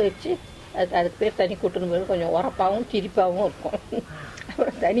கலந்து வச்சு அதுக்கு பேர் தனி கூட்டுன்னு பேர். கொஞ்சம் உரப்பாகவும் திரிப்பாகவும் இருக்கும்.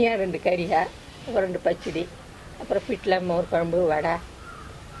 அப்புறம் தனியாக 2 கறியாக, அப்புறம் 2 பச்சடி, அப்புறம் பிட்டில் மோர் குழம்பு, வடை,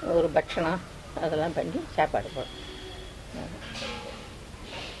 ஒரு பட்சணம் அதெல்லாம் பண்ணி சாப்பாடு போடும்.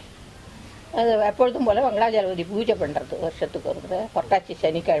 அது எப்பொழுதும் போல் வெங்கடாஜலபதி பூஜை பண்ணுறது வருஷத்துக்கு ஒரு புரட்டாசி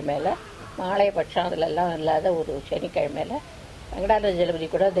சனிக்கிழமையில் மாலையபட்சம் அதிலெல்லாம் இல்லாத ஒரு சனிக்கிழமையில் வெங்கடாஜலபதி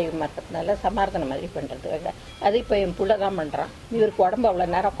கூட தெய்வமாக இருக்கிறதுனால சமார்த்தனை மாதிரி பண்ணுறது. அது இப்போ என் புள்ள தான் பண்ணுறான். இவருக்கு உடம்பு அவ்வளோ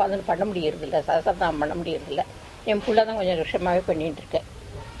நேரம் உட்காந்து பண்ண முடியறதில்ல, சதசப்தம் பண்ண முடியறதில்ல. என் புள்ள தான் கொஞ்சம் விஷயமாகவே பண்ணிகிட்டு இருக்கேன்.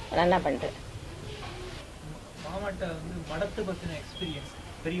 நான் என்ன பண்ணுறேன். மாமாட்ட மடத்தை பற்றின எக்ஸ்பீரியன்ஸ்,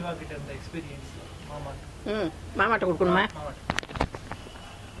 பெரியவா கிட்ட இருந்த எக்ஸ்பீரியன்ஸ் மாமாட்ட. மாமாட்ட கொடுக்கணுமா?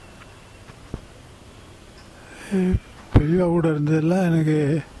 பெரியவா கூட இருந்ததெல்லாம் எனக்கு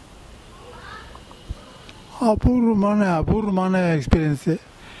அபூர்வமான எக்ஸ்பீரியன்ஸு.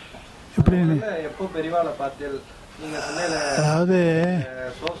 எப்படின்னு எப்போ பெரியவாளை பார்த்தேன் நீங்கள் சொன்ன, அதாவது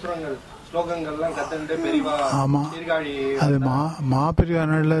ஸ்லோகங்கள்லாம் கற்றுக்கிட்டு பெரியவா. ஆமாம், அது பெரியவா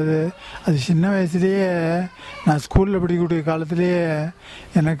நல்லது. அது சின்ன வயசுலேயே நான் ஸ்கூலில் படிக்கக்கூடிய காலத்திலேயே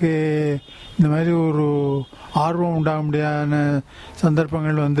எனக்கு இந்த மாதிரி ஒரு ஆர்வம் உண்டாக முடியாத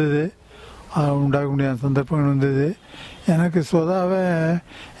சந்தர்ப்பங்கள் வந்தது. எனக்கு சொதாவே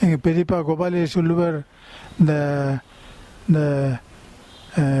எங்கள் பெரியப்பா கோபாலிய சொல்லுவார். இந்த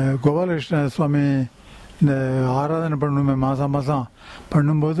கோபாலகிருஷ்ண சுவாமி இந்த ஆராதனை பண்ணுமே மாதம்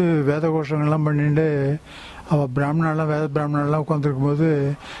பண்ணும்போது வேத கோஷங்கள்லாம் பண்ணிட்டு அவள் பிராமணெல்லாம் வேத பிராமணெல்லாம் உட்காந்துருக்கும்போது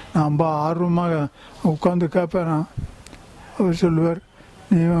நான் ரொம்ப ஆர்வமாக உட்காந்து கேட்பேன். அவர் சொல்லுவார்,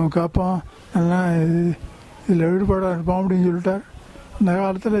 நீ கேட்பான் நல்லா இதில் ஈடுபாடாக இருப்பான் அப்படின்னு சொல்லிட்டார். அந்த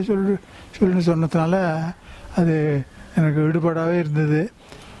காலத்தில் சொல்லுன்னு சொன்னதுனால அது எனக்கு ஈடுபாடாகவே இருந்தது.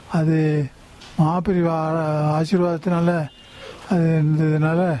 அது மகாபிரிவா ஆசீர்வாதத்தினால அது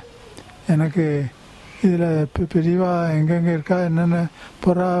இருந்ததுனால எனக்கு இதில் பெரியவா எங்கெங்கே இருக்கா என்னென்ன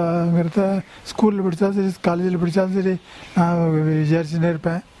போகிறாங்கிறத ஸ்கூலில் படித்தாலும் சரி காலேஜில் படித்தாலும் சரி நான் விசாரிச்சுட்டே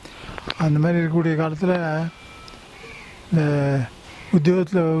இருப்பேன். அந்த மாதிரி இருக்கக்கூடிய காலத்தில் இந்த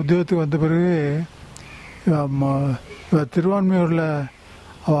உத்தியோகத்துக்கு வந்த பிறகு திருவான்மையூரில்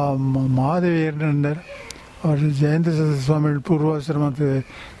மகாதேவியர்னு இருந்தார். அவர் ஜெயந்த சுவாமி பூர்வாசிரமத்து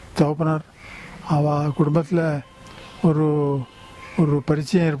தகப்பனார். அவள் குடும்பத்தில் ஒரு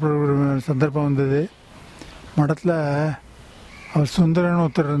பரிச்சயம் ஏற்படுற ஒரு சந்தர்ப்பம் வந்தது. மடத்தில் அவர் சுந்தரன்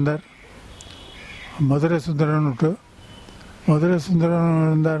ஒருத்தர் இருந்தார். மதுரை சுந்தரன்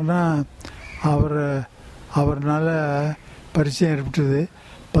இருந்தார்னா அவர்னால பரிச்சயம் ஏற்பட்டது.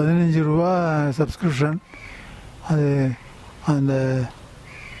 15 ரூபா சப்ஸ்கிரிப்ஷன். அது அந்த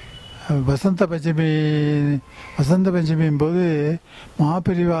வசந்த பஞ்சமியின் போது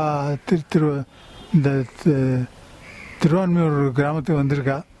மகாபெரிவா இந்த திருவான்மையூர் கிராமத்துக்கு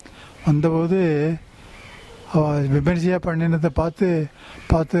வந்திருக்கா. வந்தபோது அவள் விமர்சையாக பண்ணினதை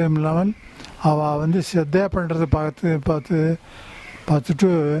பார்த்ததும் இல்லாமல் அவள் ஸ்ரத்தையாக பண்ணுறதை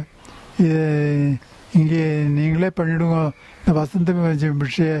பார்த்துட்டு இது இங்கே நீங்களே பண்ணிவிடுங்க, இந்த வசந்த பஞ்சமி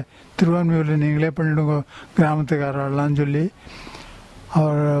விஷய திருவான்மையூரில் நீங்களே பண்ணிவிடுங்க கிராமத்துக்காரெல்லாம் சொல்லி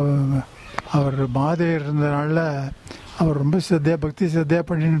அவர் மாதேவியர் இருந்ததுனால அவர் ரொம்ப பக்தி ஸ்ரத்தையாக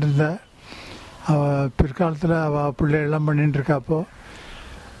பண்ணிட்டு இருந்தார். அவள் பிற்காலத்தில் அவள் பிள்ளைகள்லாம் பண்ணிட்டு இருக்கா.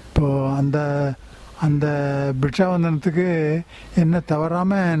 இப்போது அந்த பிட்சாவந்தனத்துக்கு என்ன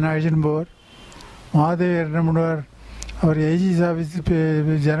தவறாமல் என்ன அழிச்சுன்னு போவார். மாதேவியர் என்ன பண்ணுவார், அவர் ஏஜிஸ் ஆஃபீஸ்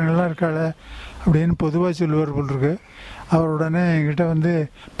ஜனங்கள்லாம் இருக்காள் அப்படின்னு பொதுவாக சொல்லுவார் போல் இருக்கு. அவர் உடனே என்கிட்ட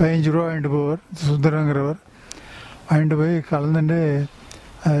 15 ரூபா வாங்கிட்டு போவார். சுந்தரங்கிறவர் வாங்கிட்டு போய் கலந்துட்டு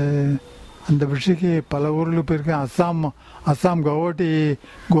அந்த பிக்ஷைக்கு பல ஊர்களுக்கு போயிருக்கேன். அஸ்ஸாம் கவுஹாட்டி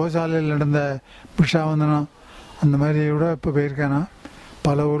கோசாலையில் நடந்த பிக்ஷாவந்தனம் அந்த மாதிரி கூட இப்போ போயிருக்கேன். நான்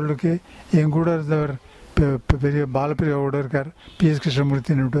பல ஊர்களுக்கு என் கூட இருந்தவர் பெரிய பாலப்பிரியாவோட இருக்கார், PS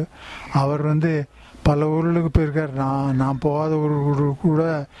கிருஷ்ணமூர்த்தின்னு விட்டு. அவர் பல ஊர்களுக்கு போயிருக்கார். நான் போகாத ஊருக்கு கூட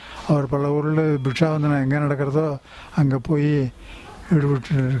அவர் பல ஊரில் பிக்ஷாவந்தனம் எங்கே நடக்கிறதோ அங்கே போய்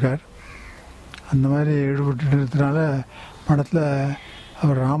ஈடுபட்டு இருக்கார். அந்த மாதிரி ஈடுபட்டு இருக்கிறதுனால மடத்தில்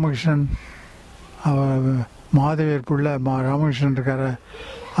அவர் ராமகிருஷ்ணன், அவர் மாதேவியர் பிள்ளை ராமகிருஷ்ணன் இருக்கார்.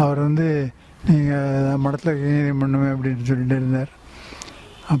 அவர் நீங்கள் மடத்தில் கைங்கரியம் பண்ணுவேன் அப்படின்னு சொல்லிட்டு இருந்தார்.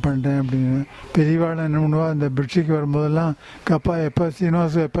 பண்ணிட்டேன் அப்படின்னு. பெரியவாள் என்ன பண்ணுவா, இந்த பிட்ஷைக்கு வரும்போதெல்லாம் கப்பா எப்போ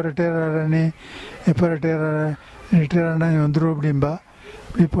சீனிவாசு எப்போ ரிட்டையர் ஆகிற நீ ரிட்டையர் நீ வந்துடும் அப்படின்பா.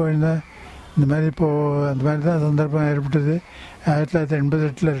 இப்படி போயிருந்தேன். இந்த மாதிரி இப்போது அந்த மாதிரி தான் சந்தர்ப்பம் ஏற்பட்டது.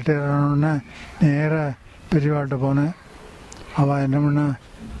 1988 ரிட்டையர் ஆனோடனே நேராக பெரியவாள்கிட்ட போனேன். அவள் என்ன பண்ணா,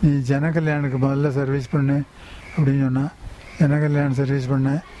 நீ ஜனகல்யாணுக்கு முதல்ல சர்வீஸ் பண்ணு அப்படின்னு சொன்னான். ஜனகல்யாணம் சர்வீஸ்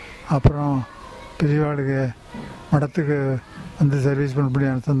பண்ணேன். அப்புறம் பெரியவாளுக்கு மடத்துக்கு சர்வீஸ்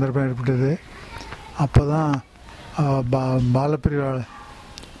பண்ணபடியான சந்தர்ப்பம் ஏற்பட்டது. அப்போ தான் பாலப்பிரிவாளை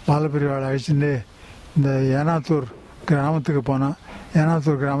அழிச்சுட்டு இந்த ஏனாத்தூர் கிராமத்துக்கு போனான்.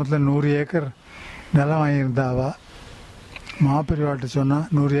 ஏனாத்தூர் கிராமத்தில் 100 ஏக்கர் நிலம் வாங்கியிருந்தா. அவள் மாப்பிரிவாள்கிட்ட சொன்னான்,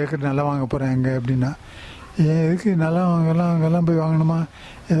 100 ஏக்கர் நிலம் வாங்க போகிறேன் எங்கே அப்படின்னா. ஏன் எதுக்கு நிலம் அங்கெல்லாம் போய் வாங்கணுமா,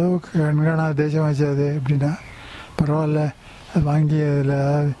 ஏதோ கண்காணா தேசம் வச்சாது அப்படின்னா. பரவாயில்ல, அது வாங்கி அதில்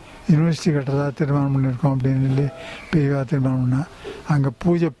யூனிவர்சிட்டி கட்டுறதா தீர்மானம் பண்ணியிருக்கோம் அப்படின்னு சொல்லி பெரியவா தீர்மானம் பண்ணா. அங்கே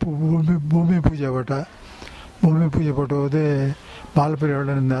பூமி பூஜை போட்டால் பூமி பூஜை போட்டபோது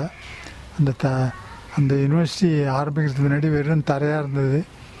பாலப்பிரியோடு இருந்தால் அந்த யூனிவர்சிட்டி ஆரம்பிக்கிறதுக்கு முன்னாடி வெறும் தரையாக இருந்தது.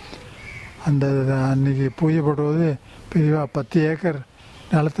 அன்றைக்கி பூஜை போட்டபோது பெரியவா 10 ஏக்கர்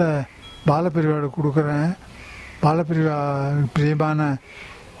நிலத்தை பாலப்பிரிவாடு கொடுக்குறேன், பாலப்பிரிவா பிரியமான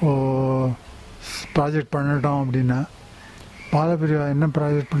ப்ராஜெக்ட் பண்ணட்டும் அப்படின்னா, பாலப்பிரிவா என்ன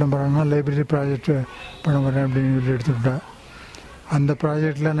ப்ராஜெக்ட் பண்ண போகிறாங்கன்னா லைப்ரரி ப்ராஜெக்ட் பண்ண போகிறேன் அப்படின்னு சொல்லி எடுத்துக்கிட்டா. அந்த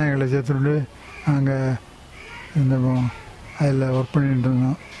ப்ராஜெக்டில் நான் எங்களை சேர்த்துட்டு நாங்கள் இந்த அதில் ஒர்க் பண்ணிகிட்டு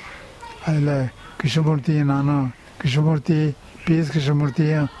இருந்தோம். அதில் கிருஷ்ணமூர்த்தியும் நானும், பிஎஸ்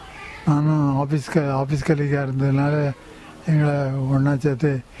கிருஷ்ணமூர்த்தியும் நானும் ஆஃபீஸ் கலீகாக இருந்ததுனால எங்களை ஒன்றா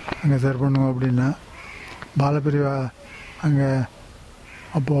சேர்த்து அங்கே சர்வ் பண்ணுவோம் அப்படின்னா, பாலப்பிரிவா அங்கே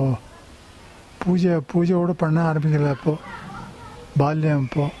அப்போது பூஜையோடு பண்ண ஆரம்பிக்கல. அப்போது பால்யம்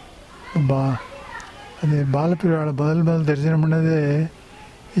அது பாலப்பிரிவாவில் முதல் தரிசனம் பண்ணது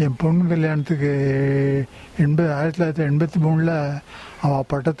என் பொண்ணு கல்யாணத்துக்கு 1983 அவள்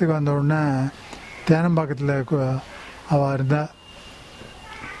பட்டத்துக்கு வந்த உடனே தேனம்பாக்கத்தில்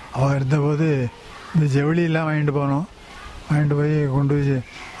அவள் இருந்தபோது இந்த ஜவுளியெல்லாம் வாங்கிட்டு போனோம். வாங்கிட்டு போய்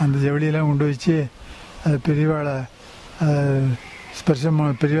அந்த ஜவுளியெல்லாம் கொண்டு வச்சு அது பெரியவாளை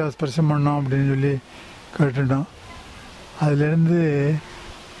பெரியவா ஸ்பர்சம் பண்ணோம் அப்படின்னு சொல்லி கேட்டுட்டோம். அதுலேருந்து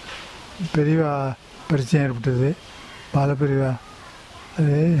பெரியவா பரிச்சயம் ஏற்பட்டது. பாலப்பிரிவா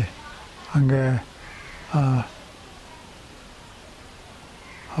அது அங்கே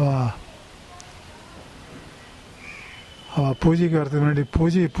அவள் பூஜைக்கு வரதுக்கு முன்னாடி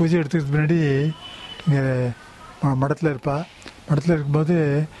பூஜை எடுத்துக்கிறதுக்கு முன்னாடி இங்கே மடத்தில் இருப்பாள். மடத்தில் இருக்கும்போது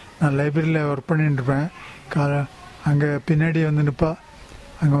நான் லைப்ரரியில் ஒர்க் பண்ணிட்டுருப்பேன். அங்கே பின்னாடி வந்து நிற்பா.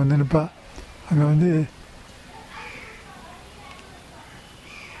 அங்கே வந்து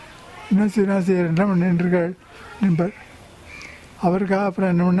என்ன பண்ணிட்டுருக்காள் நிற்பார். அவருக்காக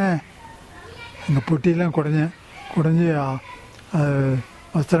அப்புறம் என்ன பண்ணேன், எங்கள் பொட்டியெல்லாம் குடஞ்சி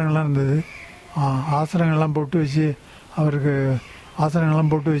வஸ்திரங்கள்லாம் இருந்தது, ஆசனங்கள்லாம் போட்டு வச்சு அவருக்கு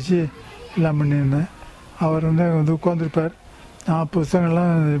ஆசனங்கள்லாம் போட்டு வச்சு எல்லாம் பண்ணியிருந்தேன். அவர் வந்து உட்காந்துருப்பார். நான்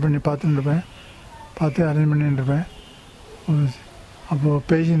புத்தகங்கள்லாம் இது பண்ணி பார்த்து அரேஞ்ச் பண்ணிட்டுருப்பேன். அப்போது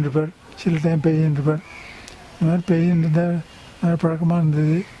பேசின்னு இருப்பார், சில டைம் பேசின்னு இருப்பார். இந்த மாதிரி பேசின்னு இருந்தால் நிறைய பழக்கமாக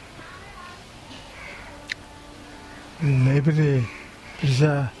இருந்தது. லைப்ரரி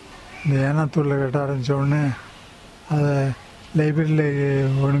பெருசாக இந்த ஏனாத்தூரில் கட்ட ஆரம்பித்த உடனே அதை லைப்ரரியில்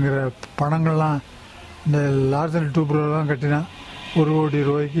ஒழுங்குற பணங்கள்லாம் இந்த லார்ஜர் 2 crore கட்டினா 1 கோடி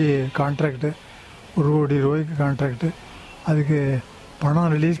ரூபாய்க்கு கான்ட்ராக்டு, 1 கோடி ரூபாய்க்கு கான்ட்ராக்டு. அதுக்கு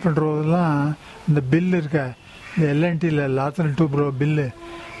பணம் ரிலீஸ் பண்ணுறதெல்லாம் இந்த பில்லு இருக்க இந்த எல்என்டியில் லார்ஜர் 2 crore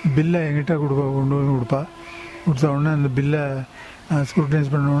பில்லை எங்கிட்ட கொண்டு வந்து கொடுத்த உடனே அந்த பில்லை நான்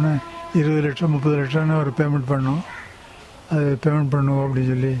ஸ்க்ரூட்டனைஸ் பண்ண உடனே 20 லட்சம் 30 லட்சம்னு ஒரு பேமெண்ட் பண்ணோம். அது பேமெண்ட் பண்ணுவோம்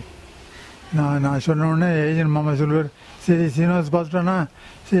அப்படின்னு சொல்லி நான் சொன்ன உடனே ஏஜென்ட் மாமா சொல்லுவார், சரி சீனிவாஸ் பார்த்துட்டோன்னா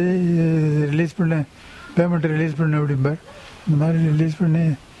சரி ரிலீஸ் பண்ணு, பேமெண்ட்டு ரிலீஸ் பண்ணு அப்படிம்பார். இந்த மாதிரி ரிலீஸ் பண்ணி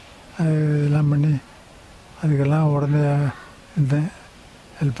இதெல்லாம் பண்ணி அதுக்கெல்லாம் உடனே இருந்தேன்,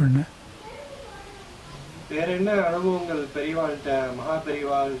 ஹெல்ப் பண்ணேன். வேற என்ன அனுபவங்கள் பெரியவாள்கிட்ட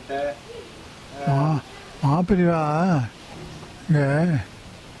மகாபெரிவா இங்கே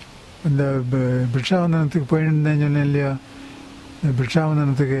இந்த பிக்ஷாவந்தனத்துக்கு போயிட்டு இருந்தேன்னு சொன்னேன் இல்லையா, இந்த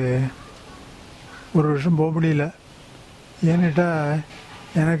பிக்ஷாவந்தனத்துக்கு ஒரு வருஷம் போக முடியல. ஏன்னுட்டா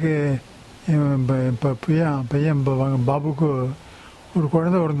எனக்கு இப்போ பையன் பாபுக்கு ஒரு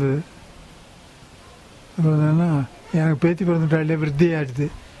குழந்தை பிறந்தது. எனக்கு பேத்தி பிறந்துட்டாலே விருத்தி ஆகிடுது,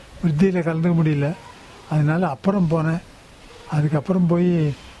 விருத்தியில் கலந்துக்க முடியல. அதனால அப்புறம் போனேன். அதுக்கப்புறம்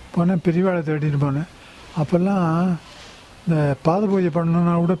போனேன் பெரியவாளை தேடிட்டு போனேன். அப்போல்லாம் இந்த பாத பூஜை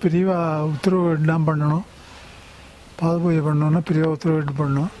பண்ணணுன்னா கூட பெரியவா உத்தரவு தான் பண்ணணும். பாத பூஜை பண்ணணுன்னா பெரியவா உத்தரவு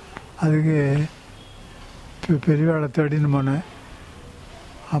பண்ணணும். அதுக்கு பெரியவாளை தேடின்னு போனேன்.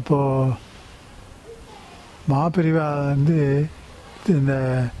 அப்போது பெரியவா இந்த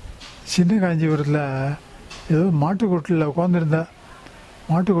சின்ன காஞ்சிபுரத்தில் ஏதோ மாட்டுக்கொட்டில் உட்காந்துருந்தா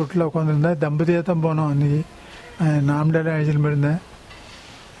தம்பதியாக தான் போனோம். அன்றைக்கி நாமடே அழைச்சிட்டு போயிருந்தேன்.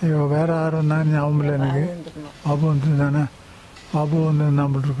 வேறு யாரும் தான் ஞாபகம் இல்லை எனக்கு. பாபு வந்துருந்தானே, பாபு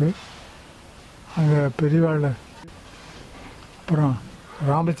வந்துருந்தான் போட்டிருக்கு. அங்கே பெரியவாள் அப்புறம்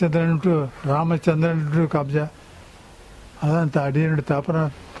ராமச்சந்திரன் டு கப்ஜா, அதான் அடியனோட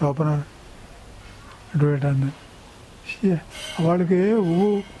ப்ராப்பராக அட்வைட்டாங்க. அவளுக்கு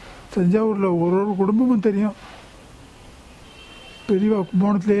தஞ்சாவூரில் ஒரு குடும்பமும் தெரியும். பெரியவா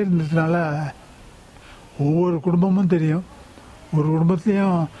கும்பகோணத்திலே இருந்ததுனால ஒவ்வொரு குடும்பமும் தெரியும். ஒரு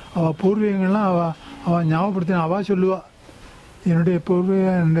குடும்பத்துலேயும் அவள் பூர்வீகங்கள்லாம் அவள் ஞாபகப்படுத்தின அவள் சொல்லுவாள். என்னுடைய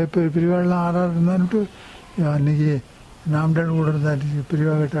என்னுடைய பிரிவாளெலாம் ஆறாக இருந்தான்ட்டு அன்றைக்கி நாம்டால் கூட இருந்தா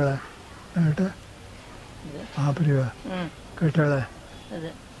பிரிவா கேட்டாள கேட்டா பிரிவா கேட்டாள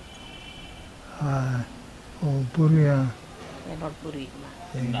பூர்வீகா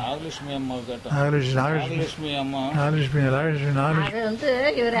நாகலட்சுமி அம்மா நாகலட்சுமி அது வந்து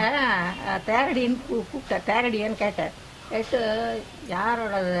இவரை தேரடின்னு கூப்பிட்டா தேரடியான்னு கேட்டார். கேட்டு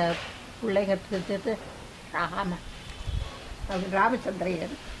யாரோட பிள்ளைங்கிறதுக்கு ஆமாம் அப்படி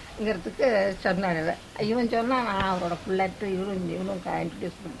ராமச்சந்திரையன்ங்கிறதுக்கு சொன்னார். இவன் சொன்னால் நான் அவரோட பிள்ளைட்டு இவனும்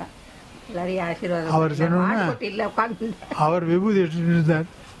இன்ட்ரடியூஸ் பண்ணிட்டான். எல்லாரையும் ஆசீர்வாதம் அவர் சொன்னோன்னா இல்லை உட்காந்து அவர் விபூதி எடுத்துட்டு இருந்தார்.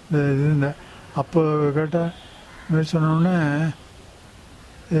 இது இருந்தார். அப்போ கேட்டால் சொன்னோன்னே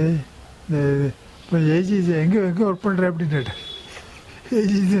இப்போ ஏஜிசி எங்கே ஒர்க் பண்ணுற அப்படின்னு கேட்டேன்.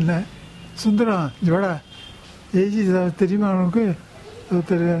 ஏஜிசி என்ன சுந்தரம் ஜோடா ஏஜிசி தெரியுமா அவனுக்கு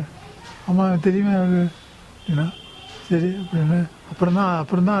தெரியும்? ஆமாம் தெரியுமா அவனுக்கு அப்படின்னா சரி அப்படின்னு அப்புறம்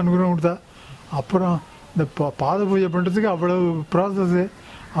தான் அனுகிரகம் கொடுத்தா. அப்புறம் இந்த பாத பூஜை பண்ணுறதுக்கு அவ்வளவு ப்ராசஸ்ஸு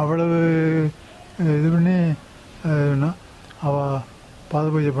அவ்வளவு இது பண்ணி அவள் பாத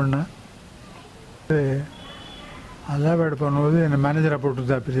பூஜை பண்ணேன். அல்லாபாடு பண்ணும்போது என்னை மேனேஜராக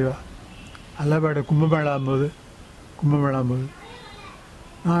போட்டுருந்தா பிரிவா. அல்லாபாடு கும்பமேளா ஆகும்போது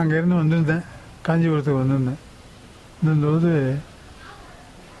நான் அங்கேருந்து வந்திருந்தேன். காஞ்சிபுரத்துக்கு வந்திருந்தபோது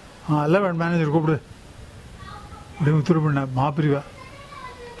அல்லாபாடு மேனேஜர் கூப்பிடு அப்படியே உத்தரவு பண்ணேன். மாப்பிரிவா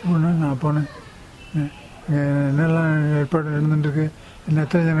உத்தரவு நான் போனேன். என்னெல்லாம் ஏற்பாடு நடந்துட்டுருக்கு, என்ன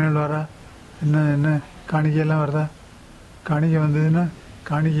எத்தனை ஜனங்கள் வரா, என்ன காணிக்கையெல்லாம் வருதா, காணிக்கை வந்ததுன்னா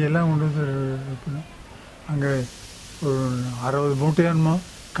காணிக்கையெல்லாம் கொண்டு வந்து அங்கே ஒரு 60 மூட்டையானுமோ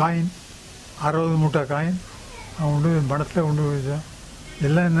காயின் 60 மூட்டை காயின் கொண்டு மடத்தில் கொண்டு போயிச்சோம்.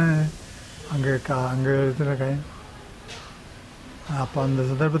 எல்லாம் என்ன அங்கே இருக்கிற காயின். அப்போ அந்த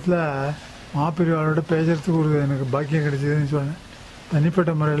சந்தர்ப்பத்தில் மாப்பிரிவாளோட பேசுறதுக்கு எனக்கு பாக்கியம் கிடைச்சதுன்னு சொன்னேன்.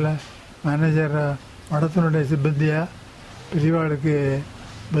 தனிப்பட்ட முறையில் மேனேஜர் மடத்தினுடைய சிப்பந்தியாக பிரிவாளுக்கு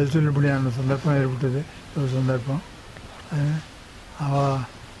பதில் சொல்லும்படியான சந்தர்ப்பம் ஏற்பட்டது. ஒரு சந்தர்ப்பம் அவள்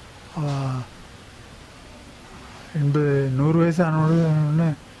 100 வயசு ஆனோடனே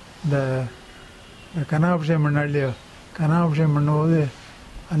இந்த கனகாபிஷேகம் பண்ணா இல்லையோ, கனகாபிஷேகம் பண்ணும்போது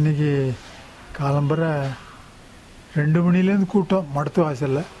அன்றைக்கி காலம்பரை 2 மணிலேருந்து கூட்டம் மடத்து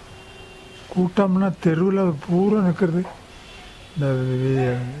வாசலில். கூட்டம்னா தெருவில் பூரா நிற்கிறது,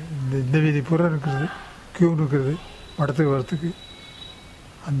 இந்த வீதி பூரா நிற்கிறது, க்யூ நிற்கிறது மடத்துக்கு வரத்துக்கு.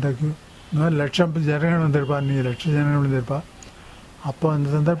 அந்த க்யூ இந்த மாதிரி லட்சம் ஜனங்கள் வந்திருப்பா, அன்றைக்கி லட்சம் ஜனங்கள் வந்திருப்பா. அப்போ அந்த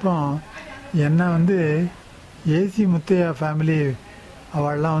சந்தர்ப்பம் என்ன ஏசி முத்தையா ஃபேமிலி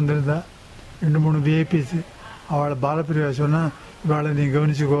அவள்லாம் வந்திருந்தா. 2-3 விஐபிஸு. அவளை பாலப்பிரிவா சொன்னால் இவாளை நீ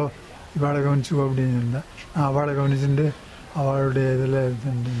கவனிச்சுக்கோ அப்படின்னு இருந்தா. நான் அவளை கவனிச்சுட்டு அவளுடைய இதில்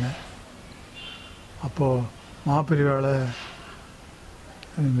இருந்துருந்தேன். அப்போது மாப்பிரிவாளை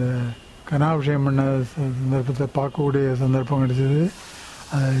இந்த கனாபிஷேகம் பண்ண சந்தர்ப்பத்தை பார்க்கக்கூடிய சந்தர்ப்பம் கிடைச்சிது.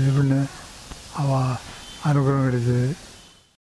 அதை இது பண்ண அவள் அனுகிரகம் கிடைச்சிது.